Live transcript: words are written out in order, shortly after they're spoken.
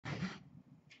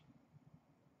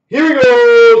Here we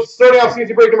go. Starting off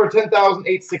CNC break number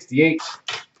 10,868.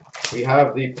 We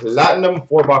have the Platinum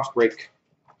 4-box break.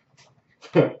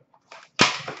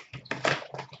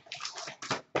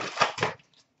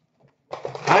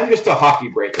 I'm just a hockey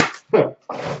breaker.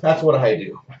 That's what I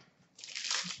do.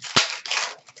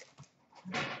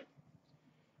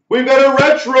 We've got a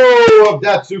retro of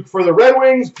Datsuk for the Red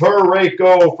Wings,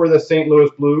 Parayko for the St. Louis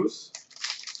Blues.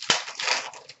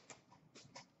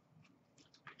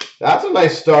 That's a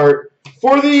nice start.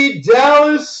 For the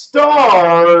Dallas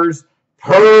Stars,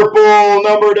 purple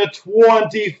number to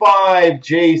 25,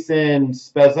 Jason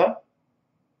Spezza.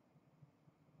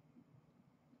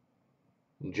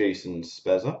 Jason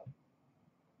Spezza.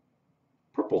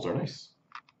 Purples are nice.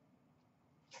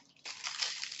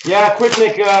 Yeah, quick,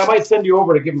 Nick, I might send you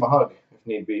over to give him a hug, if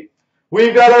need be.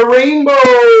 We've got a rainbow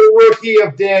rookie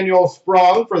of Daniel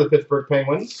Sprong for the Pittsburgh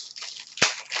Penguins.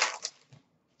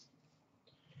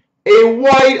 A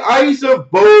white ice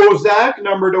of Bozak,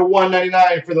 number to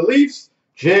 199 for the Leafs.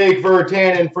 Jake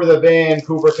Virtanen for the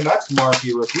Vancouver Canucks,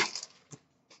 marquee rookie.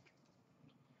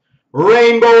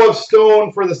 Rainbow of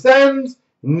Stone for the Sens.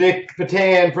 Nick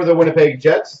Patan for the Winnipeg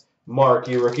Jets,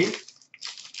 marquee rookie.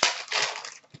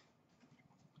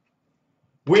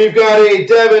 We've got a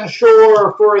Devon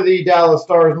Shore for the Dallas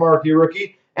Stars, marquee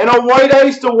rookie. And a white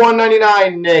ice to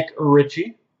 199, Nick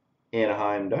Ritchie,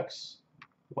 Anaheim Ducks,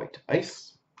 white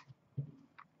ice.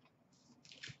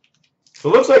 So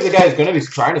it looks like the guy's going to be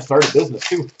trying to start a business,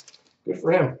 too. Good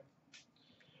for him.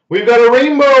 We've got a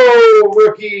rainbow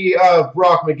rookie of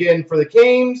Brock McGinn for the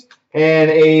Canes.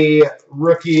 And a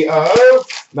rookie of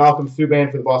Malcolm Subban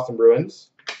for the Boston Bruins.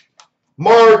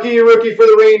 Marquee rookie for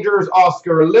the Rangers,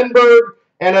 Oscar Lindberg.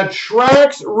 And a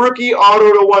Trax rookie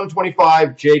auto to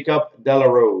 125, Jacob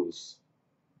Delarose.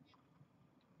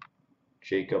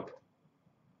 Jacob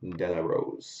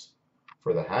Delarose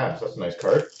for the Habs. That's a nice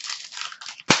card.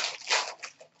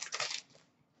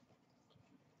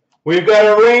 We've got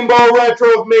a rainbow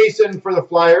retro of Mason for the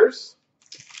Flyers.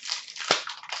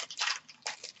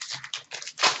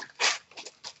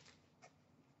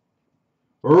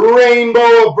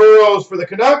 Rainbow of Burrows for the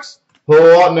Canucks.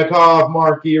 Plotnikov,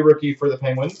 marquee rookie for the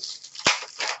Penguins.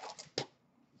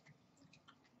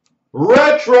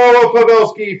 Retro of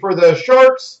Pavelski for the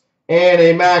Sharks. And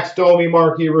a Max Domi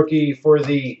marquee rookie for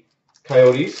the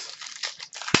Coyotes.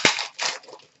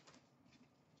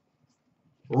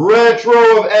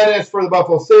 Retro of Ennis for the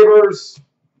Buffalo Sabres.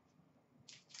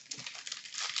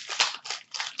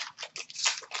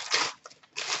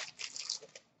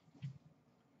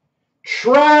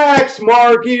 Trax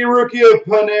marquee rookie of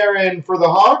Panarin for the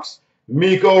Hawks.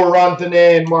 Mikko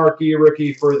Rantanen marquee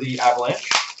rookie for the Avalanche.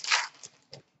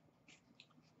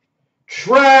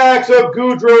 Trax of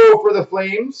Goudreau for the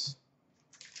Flames.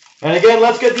 And again,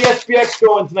 let's get the SPX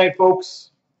going tonight, folks.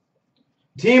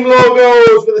 Team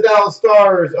logos for the Dallas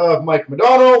Stars of Mike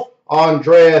Modano.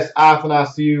 Andreas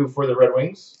Athanasiou for the Red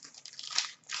Wings.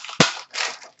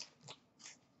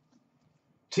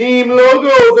 Team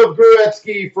logos of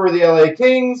Gretzky for the LA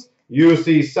Kings.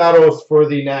 UC Saros for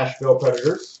the Nashville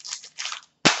Predators.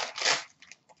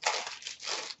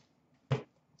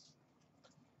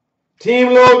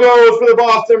 Team logos for the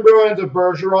Boston Bruins of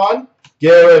Bergeron.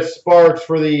 Garrett Sparks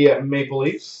for the Maple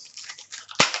Leafs.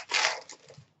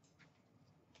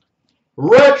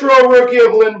 Retro rookie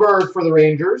of Lindbergh for the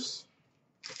Rangers.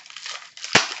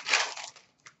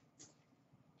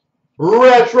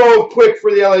 Retro quick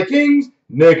for the LA Kings.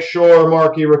 Nick Shore,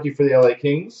 marquee rookie for the LA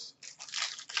Kings.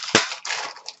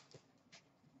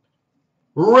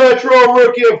 Retro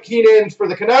rookie of Keenan's for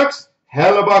the Canucks.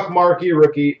 Hellebuck, marquee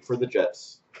rookie for the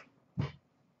Jets.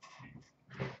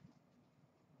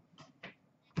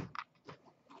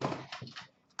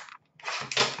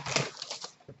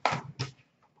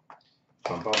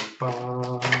 Bum, bum,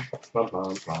 bum, bum,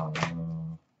 bum,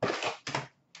 bum.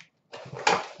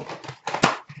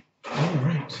 All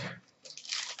right.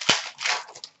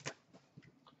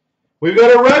 We've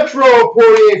got a retro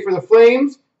Poirier for the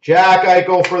Flames, Jack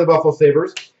Eichel for the Buffalo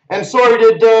Sabres. And sorry,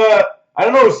 did I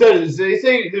don't know who said it. Did they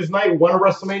say there's night one of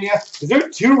WrestleMania? Is there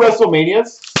 2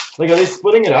 WrestleManias? Like, are they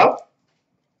splitting it up?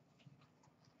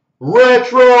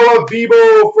 Retro of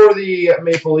Bebo for the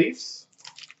Maple Leafs.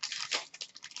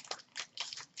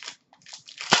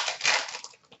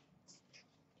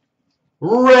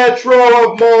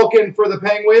 Retro of Malkin for the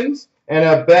Penguins. And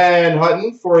a Ben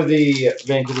Hutton for the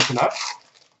Vancouver Canucks.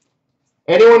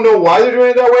 Anyone know why they're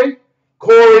doing it that way?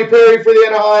 Corey Perry for the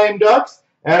Anaheim Ducks.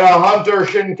 And a Hunter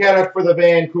Shinkaruk for the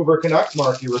Vancouver Canucks,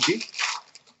 marquee rookie.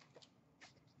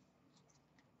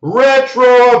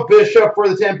 Retro of Bishop for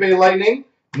the Tampa Bay Lightning.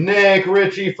 Nick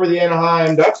Ritchie for the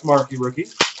Anaheim Ducks, marquee rookie.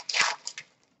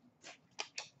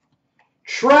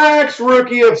 Trax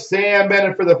rookie of Sam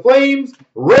Bennett for the Flames.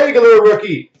 Regular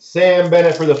rookie, Sam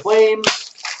Bennett for the Flames.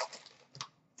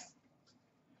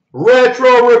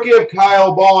 Retro rookie of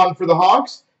Kyle Bond for the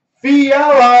Hawks.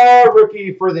 Fiala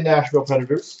rookie for the Nashville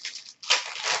Predators.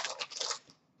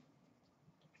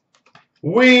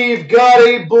 We've got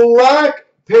a black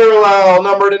parallel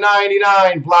number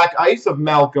 /99 black ice of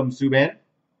Malcolm Subban.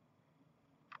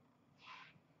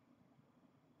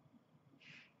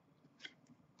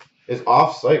 Is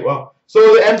off-site. Wow.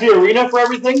 So the empty arena for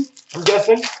everything, I'm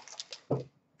guessing.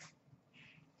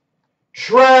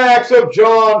 Tracks of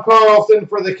John Carlson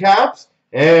for the Caps.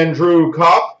 Andrew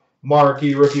Kopp,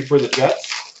 marquee rookie for the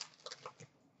Jets.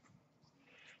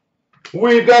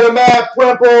 We've got a Matt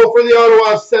Prempel for the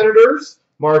Ottawa Senators,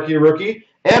 marquee rookie.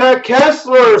 And a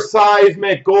Kessler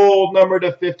seismic gold number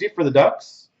 /50 for the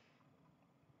Ducks.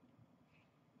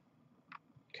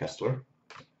 Kessler.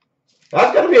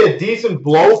 That's got to be a decent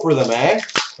blow for them, eh?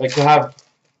 Like to have,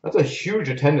 that's a huge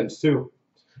attendance too.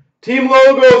 Team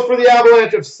logos for the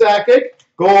Avalanche of Sakic.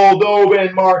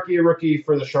 Goldobin, marquee rookie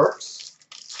for the Sharks.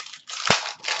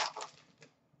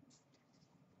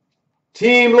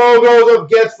 Team logos of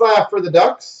Getzlaf for the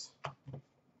Ducks.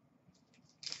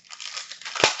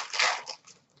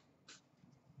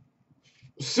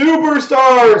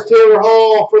 Superstars, Taylor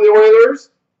Hall for the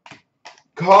Oilers.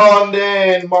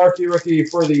 Condon, marquee rookie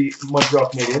for the Montreal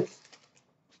Canadiens.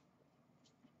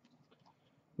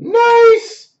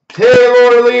 Nice!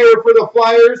 Taylor Lear for the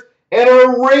Flyers. And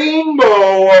a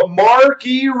rainbow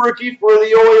marquee rookie for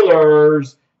the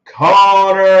Oilers,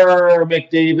 Connor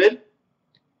McDavid.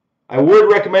 I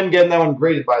would recommend getting that one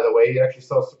graded, by the way. It actually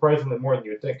sells surprisingly more than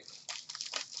you would think.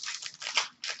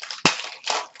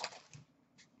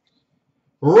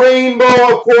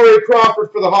 Rainbow of Corey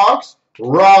Crawford for the Hawks.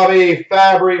 Robbie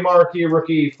Fabry, marquee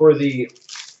rookie for the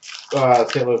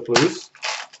St. Louis Blues.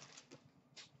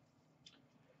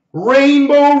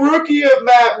 Rainbow rookie of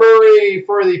Matt Murray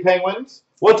for the Penguins.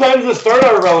 What time does it start,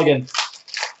 Arvel, again?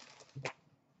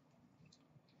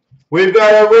 We've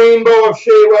got a rainbow of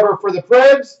Shea Weber for the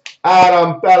Preds.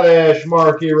 Adam Pelech,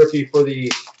 marquee rookie for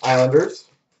the Islanders.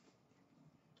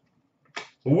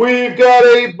 We've got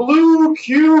a blue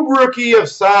cube rookie of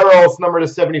Saros, number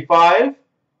 /75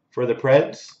 for the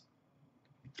Preds.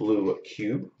 Blue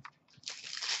cube.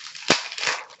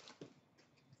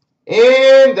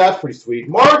 And that's pretty sweet.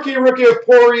 Marquee rookie of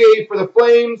Poirier for the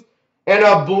Flames. And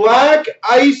a black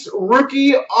ice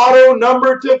rookie auto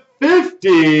number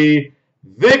 /50,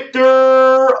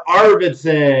 Victor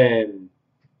Arvidsson.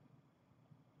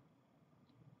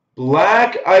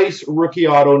 Black ice rookie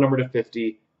auto number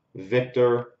 /50,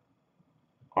 Victor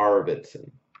Arvidsson.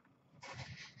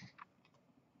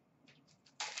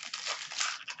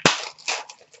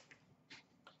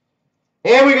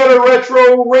 And we got a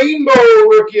retro rainbow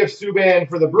rookie of Subban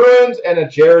for the Bruins and a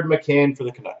Jared McCann for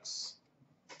the Canucks.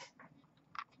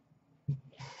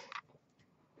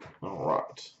 All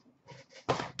right.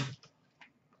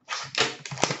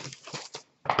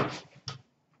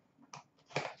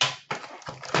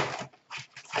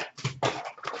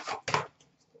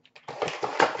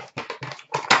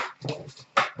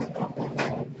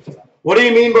 What do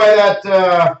you mean by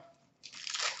that,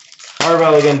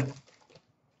 Arvel, again?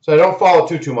 So I don't follow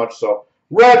too much. So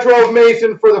retro of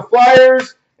Mason for the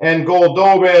Flyers and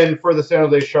Goldobin for the San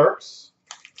Jose Sharks.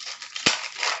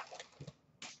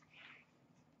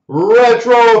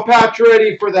 Retro of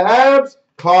Pacioretty for the Habs.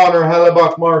 Connor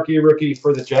Hellebuck, marquee rookie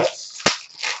for the Jets.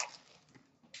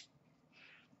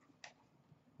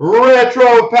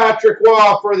 Retro of Patrick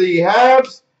Waugh for the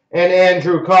Habs and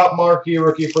Andrew Kopp, marquee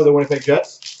rookie for the Winnipeg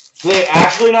Jets. Do they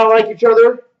actually not like each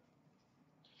other?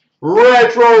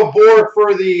 Retro Bork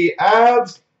for the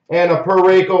Avs and a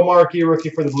Parayko marquee rookie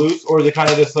for the Blues, or they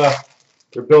kind of just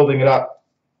they're building it up.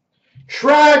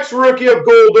 Trax rookie of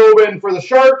Goldobin for the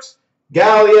Sharks.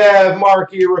 Galiev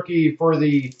marquee rookie for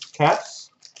the Caps.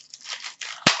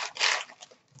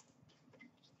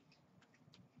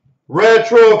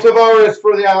 Retro of Tavares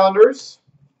for the Islanders.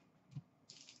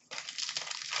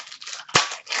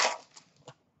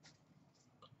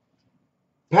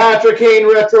 Patrick Kane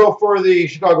retro for the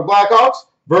Chicago Blackhawks.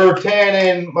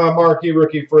 Virtanen marquee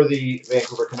rookie for the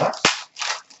Vancouver Canucks.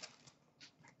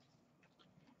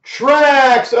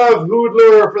 Trax of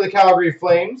Hoodler for the Calgary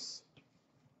Flames.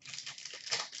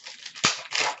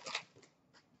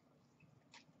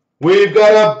 We've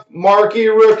got a marquee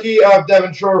rookie of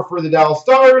Devon Shore for the Dallas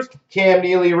Stars. Cam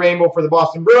Neely rainbow for the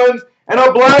Boston Bruins. And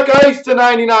a black ice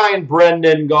 /99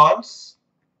 Brendan Gaunce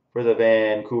for the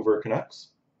Vancouver Canucks.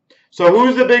 So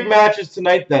who's the big matches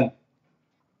tonight then?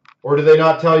 Or do they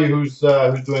not tell you who's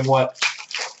doing what?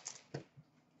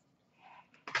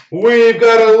 We've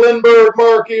got a Lindbergh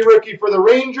marquee rookie for the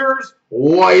Rangers.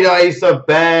 White ice of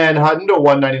Ben Hutton to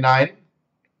 199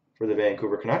 for the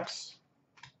Vancouver Canucks.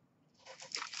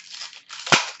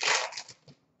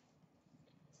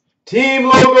 Team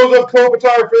logos of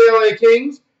Kopitar for the LA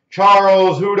Kings.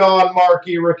 Charles Hudon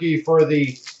marquee rookie for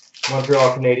the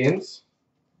Montreal Canadiens.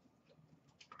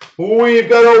 We've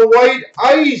got a white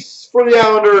ice for the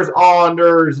Islanders.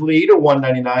 Anders Lee to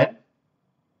 199.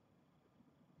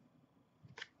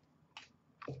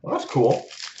 Well, that's cool.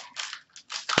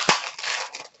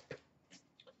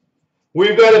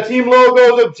 We've got a team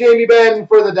logos of Jamie Benn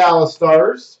for the Dallas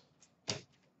Stars.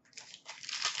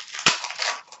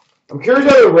 I'm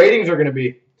curious how the ratings are going to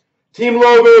be. Team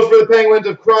logos for the Penguins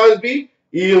of Crosby.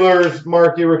 Ehlers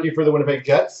marquee rookie for the Winnipeg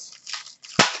Jets.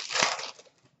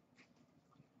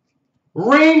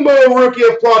 Rainbow rookie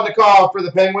of Plotnikov for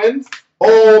the Penguins.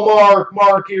 Allmark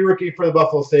marquee rookie for the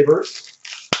Buffalo Sabres.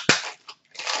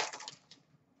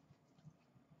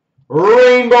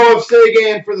 Rainbow of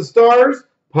Sagan for the Stars.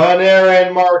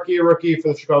 Panarin marquee rookie for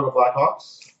the Chicago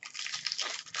Blackhawks.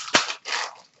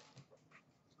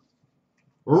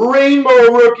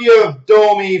 Rainbow rookie of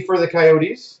Domi for the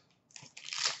Coyotes.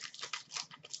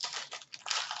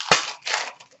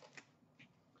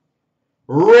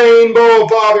 Rainbow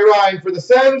Bobby Ryan for the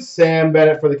Sens. Sam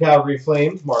Bennett for the Calgary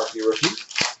Flames, marquee rookie.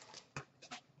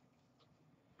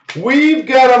 We've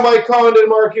got a Mike Condon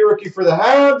marquee rookie for the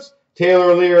Habs.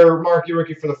 Taylor Lear marquee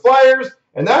rookie for the Flyers.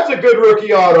 And that's a good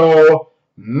rookie auto.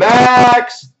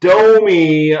 Max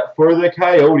Domi for the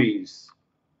Coyotes.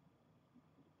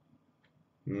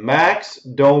 Max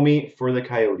Domi for the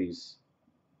Coyotes.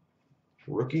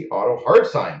 Rookie auto hard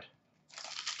signed.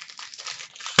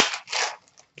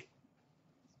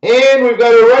 And we've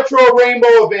got a retro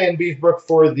rainbow of Van Beesbrook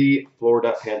for the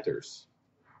Florida Panthers.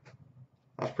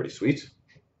 That's pretty sweet.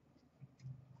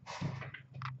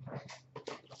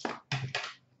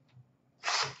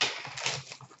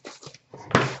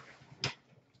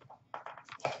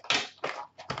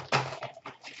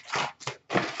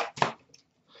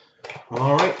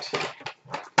 All right.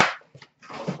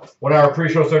 1 hour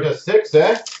pre-show starts at 6,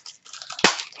 eh?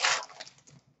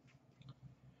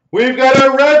 We've got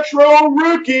a retro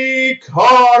rookie,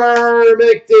 Connor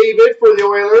McDavid for the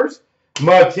Oilers.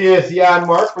 Matthias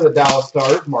Janmark for the Dallas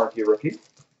Stars, marquee rookie.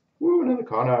 Woo, another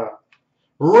Connor.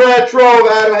 Retro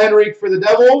of Adam Henrique for the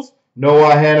Devils.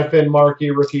 Noah Hannafin,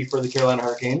 marquee rookie for the Carolina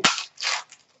Hurricanes.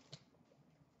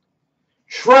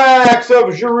 Tracks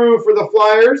of Giroux for the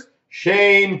Flyers.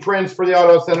 Shane Prince for the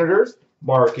Ottawa Senators,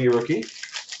 marquee rookie.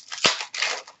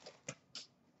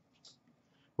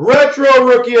 Retro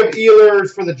rookie of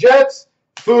Ehlers for the Jets.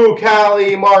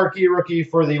 Fucali, marquee rookie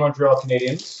for the Montreal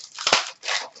Canadiens.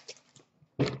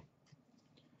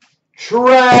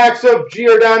 Tracks of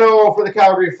Giordano for the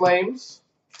Calgary Flames.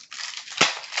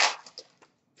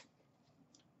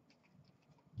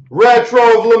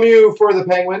 Retro of Lemieux for the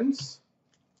Penguins.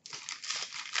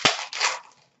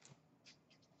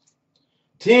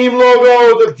 Team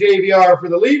logos of JVR for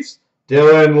the Leafs.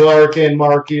 Dylan Larkin,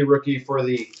 marquee rookie for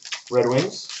the Red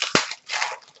Wings.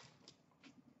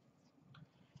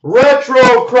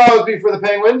 Retro of Crosby for the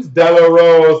Penguins. Della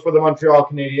Rose for the Montreal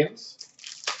Canadiens.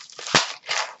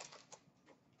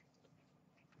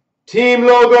 Team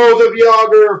logos of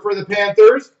Yager for the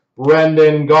Panthers.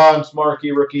 Brendan Gaunce,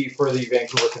 marquee rookie for the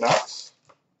Vancouver Canucks.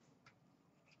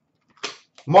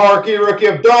 Marquee rookie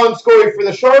of Donskoy for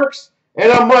the Sharks. And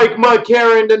a Mike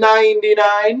McCarron to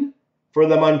 99 for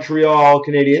the Montreal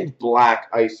Canadiens, black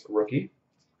ice rookie.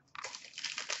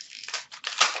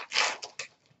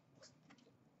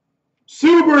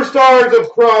 Superstars of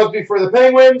Crosby for the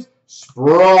Penguins.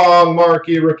 Sprong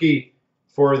marquee rookie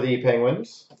for the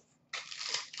Penguins.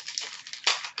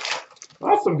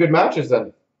 That's some good matches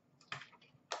then.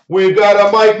 We've got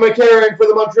a Mike McCarron for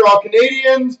the Montreal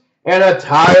Canadiens and a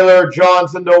Tyler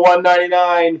Johnson to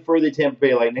 199 for the Tampa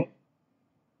Bay Lightning.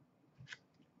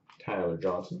 Tyler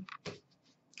Johnson.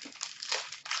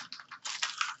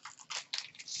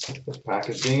 This pack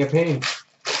is being a pain.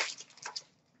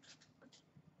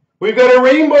 We've got a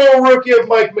rainbow rookie of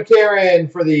Mike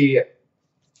McCarron for the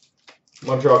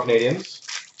Montreal Canadiens.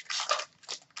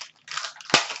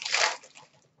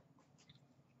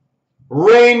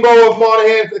 Rainbow of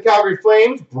Monahan for the Calgary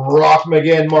Flames. Brock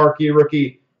McGinn, marquee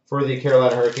rookie for the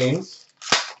Carolina Hurricanes.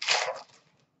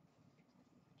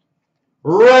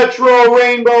 Retro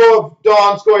rainbow of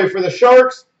Donskoy for the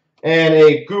Sharks. And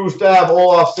a Gustav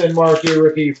Olofsson marquee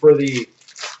rookie for the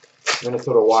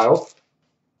Minnesota Wild.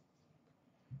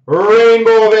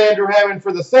 Rainbow of Andrew Hammond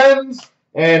for the Sens.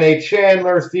 And a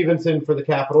Chandler Stevenson for the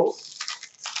Capitals.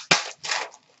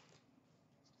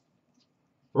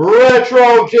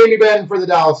 Retro Jamie Benn for the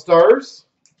Dallas Stars.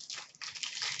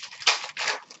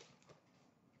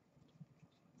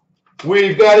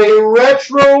 We've got a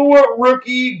retro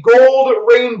rookie gold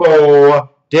rainbow.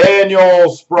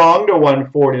 Daniel Sprung to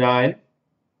 149.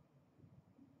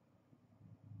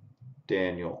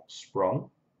 Daniel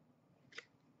Sprung.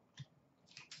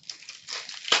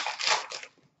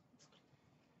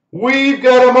 We've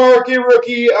got a marquee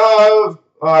rookie of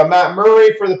Matt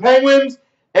Murray for the Penguins.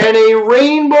 And a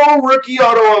rainbow rookie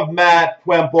auto of Matt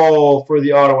Puempel for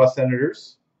the Ottawa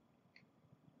Senators.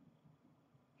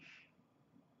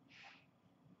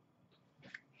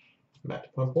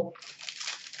 Matt Puempel.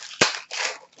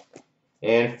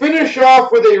 And finish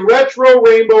off with a retro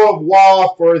rainbow of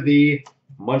Waugh for the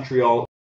Montreal